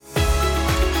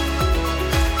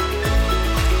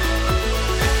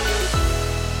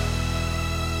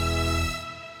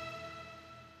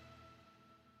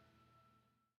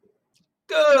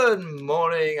Good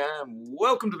morning and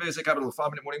welcome to VSA Capital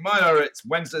 5-Minute Morning Miner. It's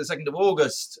Wednesday, the 2nd of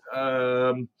August.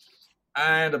 And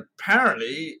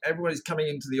apparently everybody's coming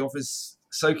into the office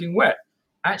soaking wet.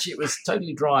 Actually, it was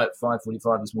totally dry at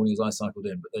 5:45 this morning as I cycled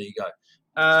in, but there you go.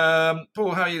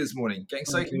 Paul, how are you this morning? Getting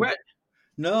soaking wet?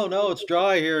 No, it's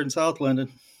dry here in South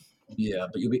London. Yeah,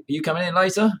 but are you coming in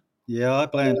later? Yeah, I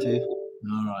plan to.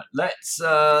 All right.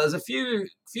 There's a few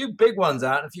big ones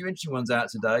out and a few interesting ones out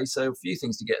today, so a few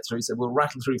things to get through. So we'll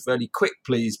rattle through fairly quick,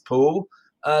 please, Paul.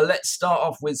 Let's start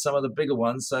off with some of the bigger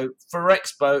ones. So for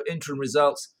Expo, interim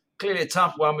results, clearly a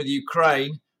tough one with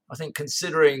Ukraine. I think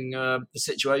considering the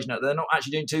situation out there, they're not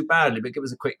actually doing too badly, but give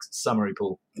us a quick summary,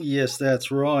 Paul. Yes, that's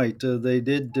right. They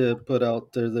did put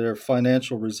out their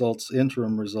financial results,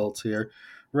 interim results here.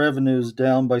 Revenues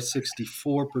down by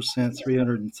 64%,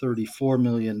 $334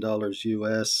 million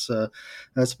US.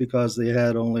 That's because they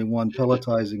had only one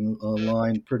pelletizing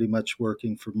line pretty much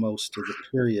working for most of the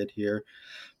period here.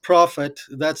 Profit,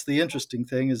 that's the interesting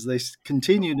thing, is they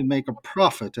continue to make a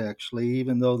profit, actually,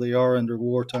 even though they are under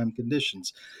wartime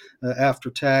conditions. After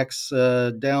tax,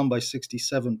 down by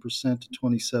 67% to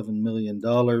 $27 million,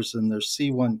 and their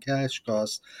C1 cash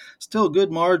costs, still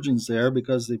good margins there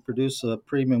because they produce a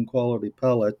premium quality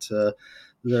pellet.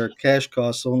 Their cash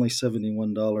costs only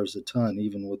 $71 a ton,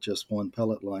 even with just one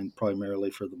pellet line, primarily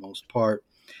for the most part.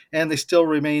 And they still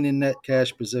remain in net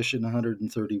cash position,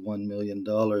 $131 million.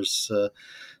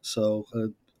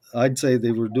 I'd say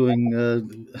they were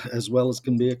doing as well as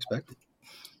can be expected.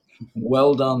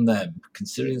 Well done, them.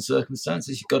 Considering the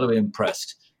circumstances, you've got to be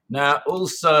impressed. Now,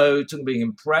 also, talking of being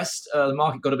impressed, the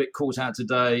market got a bit caught out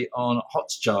today on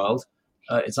Hochschild.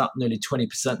 It's up nearly 20%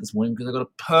 this morning because they got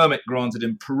a permit granted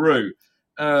in Peru.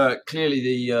 Clearly,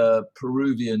 the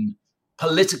Peruvian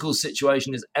political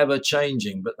situation is ever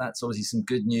changing, but that's obviously some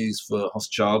good news for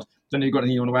Hochschild. Don't know if you've got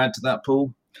anything you want to add to that,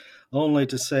 Paul? Only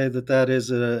to say that is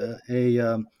for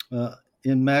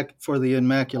the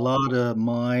Immaculata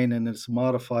mine and its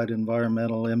modified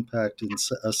environmental impact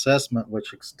assessment,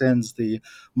 which extends the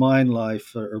mine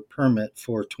life or permit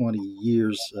for 20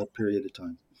 years period of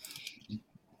time.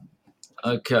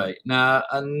 Okay. Now,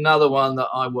 another one that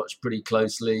I watch pretty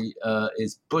closely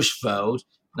is Bushveld.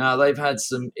 Now, they've had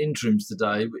some interims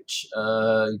today, which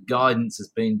guidance has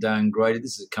been downgraded.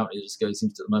 This is a company that just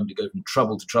seems at the moment to go from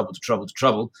trouble to trouble to trouble to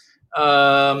trouble.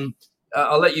 I'll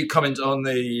let you comment on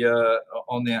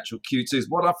the actual Q2s.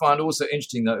 What I find also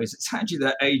interesting, though, is it's actually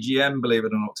their AGM, believe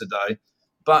it or not, today.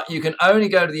 But you can only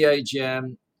go to the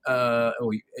AGM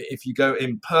or if you go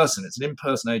in person. It's an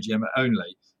in-person AGM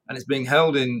only. And it's being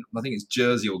held in, I think it's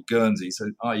Jersey or Guernsey, so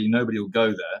nobody will go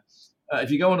there. If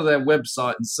you go onto their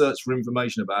website and search for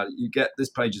information about it, you get this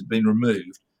page has been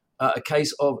removed. A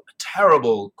case of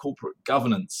terrible corporate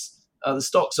governance. The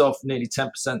stock's off nearly 10%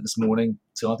 this morning,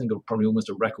 so I think probably almost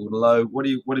a record low. What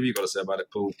have you got to say about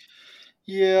it, Paul?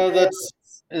 Yeah, that's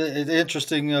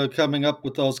interesting coming up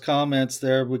with those comments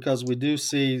there, because we do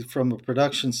see from a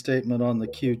production statement on the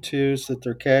Q2s that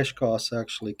their cash costs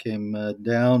actually came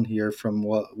down here from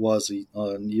what was a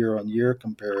year-on-year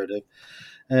comparative.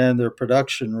 And their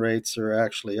production rates are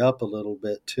actually up a little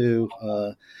bit too,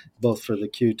 both for the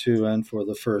Q2 and for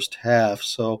the first half.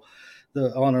 So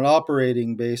on an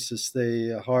operating basis,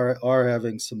 they are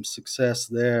having some success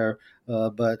there.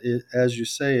 But as you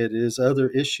say, it is other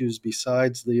issues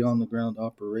besides the on-the-ground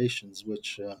operations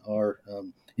which are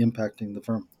impacting the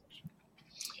firm.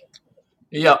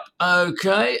 Yep.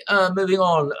 Okay. Moving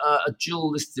on. A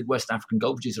dual-listed West African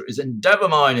gold producer is Endeavour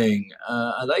Mining.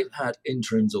 They've had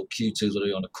interims or Q2s, whatever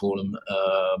you want to call them,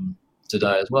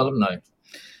 today as well, haven't they?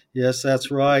 Yes,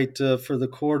 that's right. For the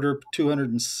quarter,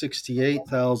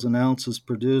 268,000 ounces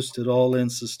produced at all-in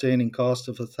sustaining cost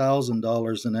of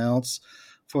 $1,000 an ounce.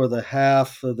 For the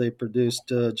half, they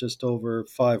produced just over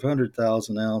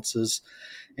 500,000 ounces,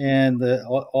 and the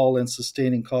all-in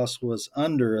sustaining cost was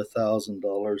under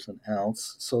 $1,000 an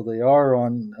ounce. So they are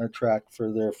on track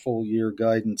for their full-year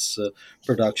guidance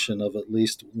production of at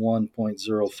least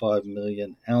 1.05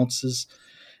 million ounces.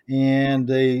 And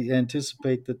they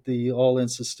anticipate that the all-in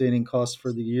sustaining cost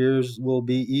for the years will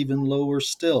be even lower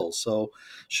still, so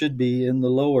should be in the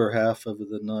lower half of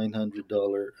the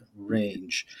 $900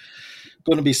 range.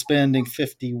 Going to be spending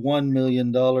 $51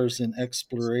 million in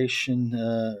exploration,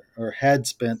 or had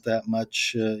spent that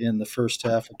much in the first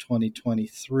half of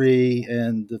 2023,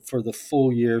 and for the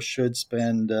full year should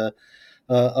spend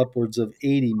upwards of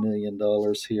 $80 million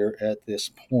here at this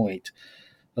point.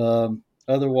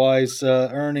 Otherwise,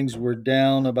 earnings were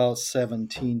down about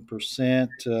 17%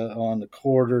 on the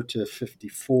quarter to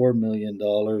 $54 million,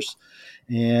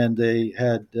 and they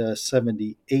had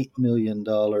 $78 million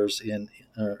in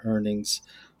earnings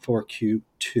for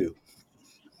Q2.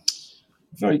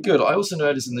 Very good. I also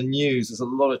noticed in the news there's a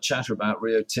lot of chatter about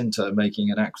Rio Tinto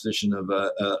making an acquisition of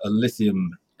a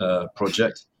lithium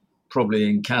project, probably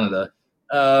in Canada.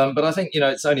 But I think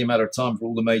it's only a matter of time for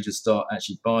all the majors start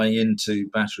actually buying into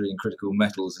battery and critical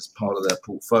metals as part of their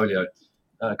portfolio,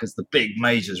 because the big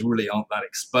majors really aren't that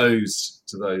exposed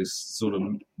to those sort of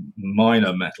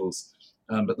minor metals.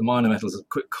 But the minor metals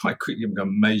have quite quickly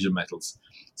become major metals.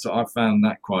 So I found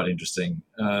that quite interesting.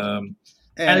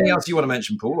 Anything else you want to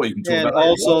mention, Paul, or you can talk And about that?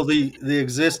 also the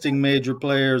existing major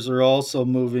players are also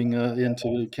moving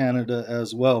into Canada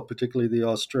as well, particularly the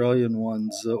Australian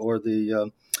ones or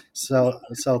the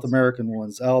South American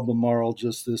ones. Albemarle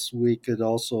just this week had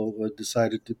also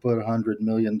decided to put $100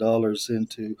 million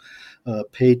into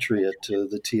Patriot,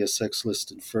 the TSX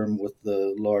listed firm with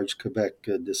the large Quebec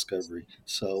discovery.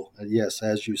 So yes,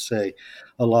 as you say,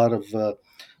 a lot of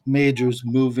majors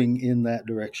moving in that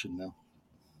direction now.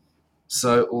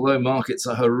 So, although markets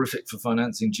are horrific for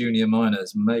financing junior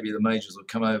miners, maybe the majors will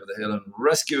come over the hill and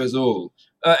rescue us all.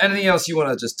 Anything else you want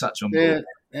to just touch on, Paul?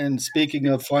 And speaking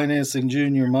of financing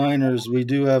junior miners, we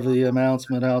do have the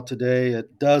announcement out today.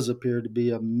 It does appear to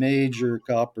be a major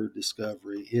copper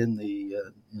discovery in the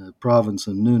province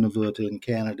of Nunavut in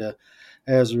Canada,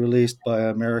 as released by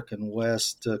American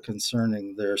West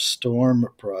concerning their Storm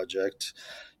project.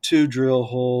 2 drill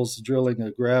holes drilling a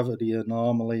gravity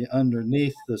anomaly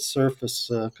underneath the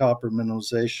surface copper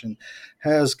mineralization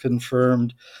has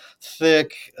confirmed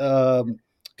thick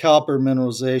copper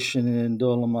mineralization in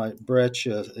dolomite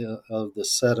breccia of the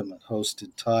sediment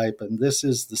hosted type. And this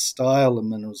is the style of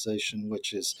mineralization,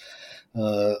 which is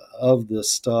of the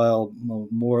style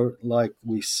more like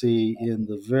we see in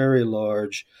the very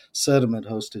large sediment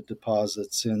hosted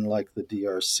deposits in like the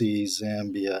DRC,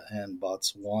 Zambia, and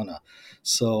Botswana.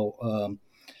 So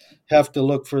have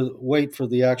to wait for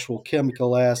the actual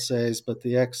chemical assays, but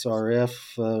the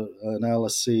XRF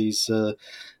analyses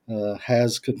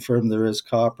has confirmed there is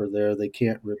copper there. They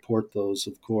can't report those,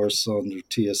 of course, under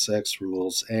TSX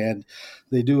rules. And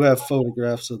they do have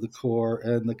photographs of the core,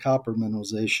 and the copper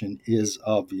mineralization is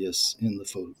obvious in the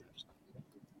photographs.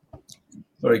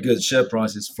 Very good. Share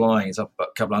price is flying. It's up a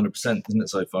couple 100%, isn't it,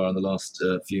 so far in the last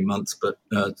few months? But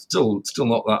still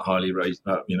not that highly raised,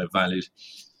 valued.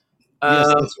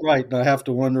 Yes, that's right. And I have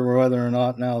to wonder whether or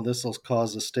not now this will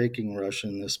cause a staking rush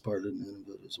in this part of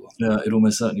Nunavut as well. Yeah, it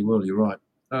almost certainly will. You're right.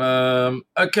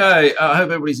 Okay, I hope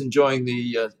everybody's enjoying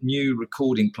the new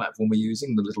recording platform we're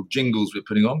using, the little jingles we're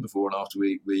putting on before and after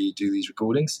we do these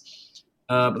recordings.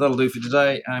 But that'll do for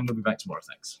today, and we'll be back tomorrow.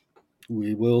 Thanks.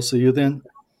 We will see you then.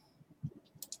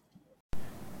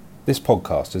 This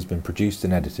podcast has been produced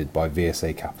and edited by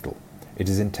VSA Capital. It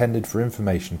is intended for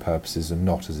information purposes and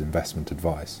not as investment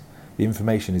advice. The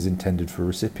information is intended for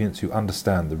recipients who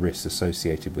understand the risks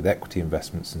associated with equity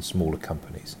investments in smaller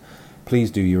companies.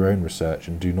 Please do your own research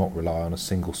and do not rely on a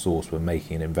single source when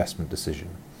making an investment decision.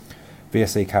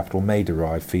 VSA Capital may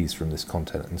derive fees from this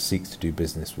content and seeks to do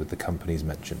business with the companies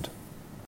mentioned.